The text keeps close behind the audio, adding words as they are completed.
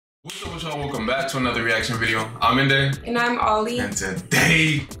What's up, y'all? Welcome back to another reaction video. I'm Inde. And I'm Ollie. And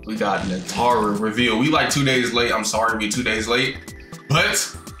today we got Nitara reveal. We like 2 days late. I'm sorry to be 2 days late,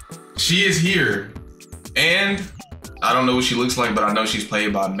 but she is here. And I don't know what she looks like, but I know she's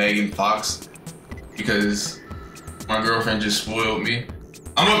played by Megan Fox because my girlfriend just spoiled me.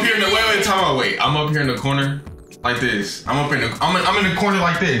 I'm up here in the wait. I'm up here in the corner like this. I'm in the corner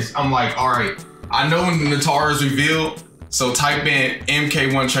like this. I'm like, all right. I know when Nitara is revealed. So type in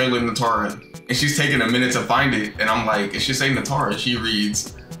MK1 trailer Nitara, and she's taking a minute to find it, and I'm like, it should say Nitara. She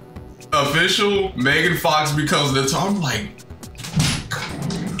reads, official Megan Fox becomes Nitara. I'm like,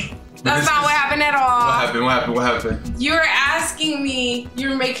 that's not what happened at all. What happened? You were asking me,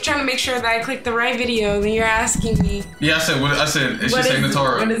 trying to make sure that I clicked the right video, then you're asking me. Yeah, I said, it should say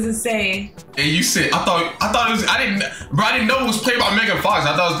Nitara. What does it say? And you said, I thought it was, I didn't know it was played by Megan Fox.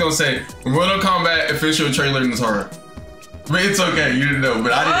 I thought it was gonna say, Mortal Kombat official trailer Nitara. But it's okay, you didn't know,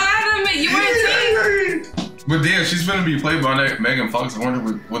 but I didn't. You weren't saying. But damn, she's gonna be played by Megan Fox. I wonder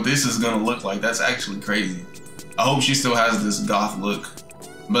what this is gonna look like. That's actually crazy. I hope she still has this goth look.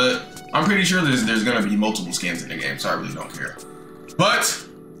 But I'm pretty sure there's gonna be multiple skins in the game, so I really don't care. But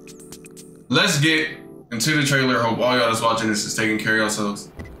let's get into the trailer. Hope all y'all that's watching this is taking care of yourselves.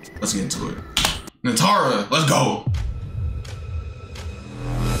 Let's get into it. Nitara, let's go.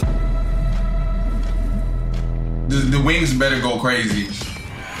 The wings better go crazy.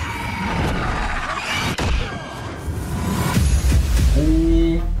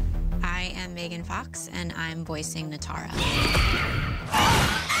 Ooh. I am Megan Fox, and I'm voicing Nitara.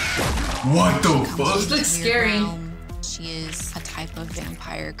 What the fuck? She looks scary. She is a type of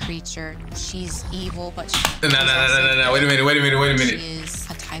vampire creature. She's evil, but No. Wait a minute. She is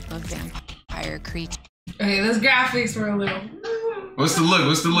a type of vampire creature. Okay, those graphics were a little. What's the look?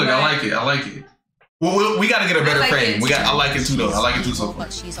 Right. I like it. Well, we gotta get a better frame. I like it too, though. I like it too so far.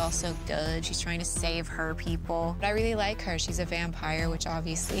 But she's also good. She's trying to save her people. But I really like her. She's a vampire, which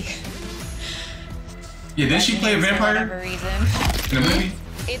obviously. Yeah, didn't she play a vampire? For whatever reason. In a movie?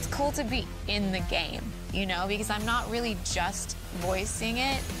 It's cool to be in the game, you know, because I'm not really just voicing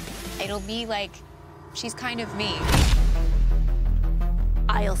it. It'll be like she's kind of me.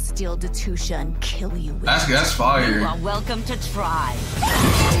 I'll steal Datusha and kill you. That's fire. You are welcome to try.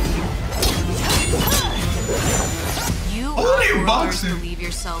 You believe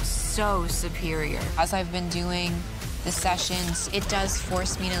yourself so superior. As I've been doing the sessions, it does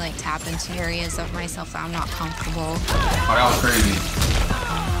force me to like tap into areas of myself that I'm not comfortable. Oh, that was crazy.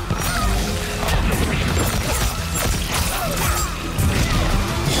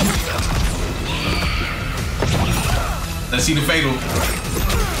 Let's see the fatal.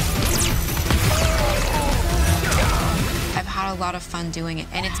 I've had a lot of fun doing it,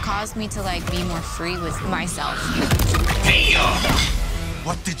 and it's caused me to like be more free with myself. Damn!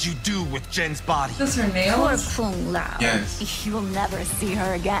 What did you do with Jen's body? This her nails? Poor Kung Lao. Yes. You'll never see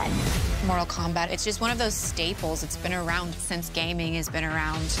her again. Mortal Kombat, it's just one of those staples. It's been around since gaming has been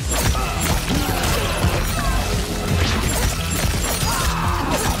around.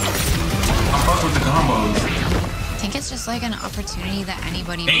 I fuck with the combos. I think it's just like an opportunity that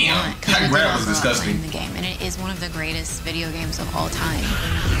anybody would Damn, want. that grab was disgusting. The game, and it is one of the greatest video games of all time.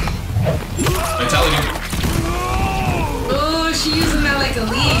 Fatality. Oh, she using that like a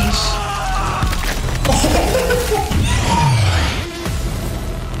leash.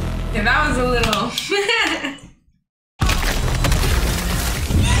 Yeah, that was a little.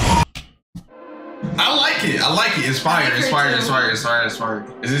 I like it. It's fire.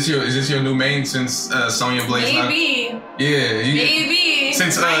 Is this your new main since Sonya Blade? Maybe. Maybe.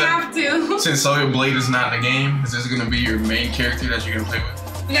 Since I have to. Since Sonya Blade is not in the game, is this gonna be your main character that you're gonna play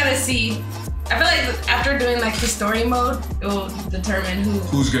with? We gotta see. I feel like after doing like the story mode, it will determine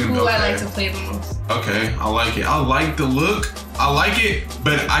who I like to play the most. Okay, I like it. I like the look. I like it,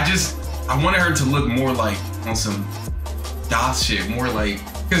 but I wanted her to look more like on some goth shit, more like.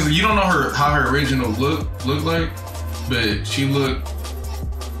 Because you don't know how her original looked like, but she looked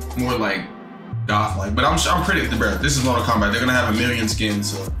more like goth-like. But I'm pretty, bro, this is Mortal Kombat. They're gonna have 1 million skins,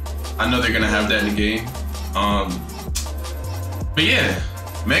 so I know they're gonna have that in the game. But yeah,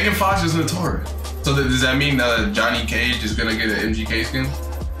 Megan Fox is Nitara. So does that mean Johnny Cage is gonna get an MGK skin?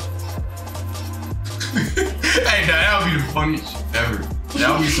 Hey, that would be the funniest shit ever. That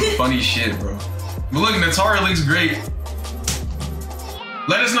would be some funny shit, bro. But look, Nitara looks great.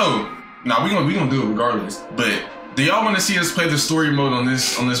 Let us know. Nah, we gonna do it regardless. But do y'all want to see us play the story mode on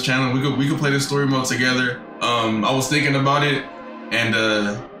this channel? We could play the story mode together. I was thinking about it, and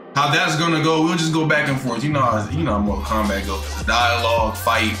how that's gonna go. We'll just go back and forth. You know how Mortal Kombat goes. Dialogue,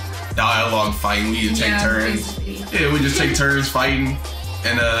 fight. We need to take turns. Basically. Yeah, we just take turns fighting.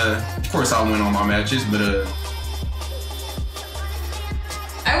 And of course I win all my matches, but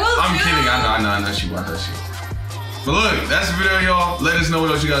I will. I'm kidding. I know she won her shit. But look, that's the video, y'all. Let us know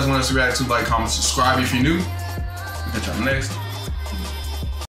what else you guys want us to react to. Like, comment, subscribe if you're new. We'll catch y'all next.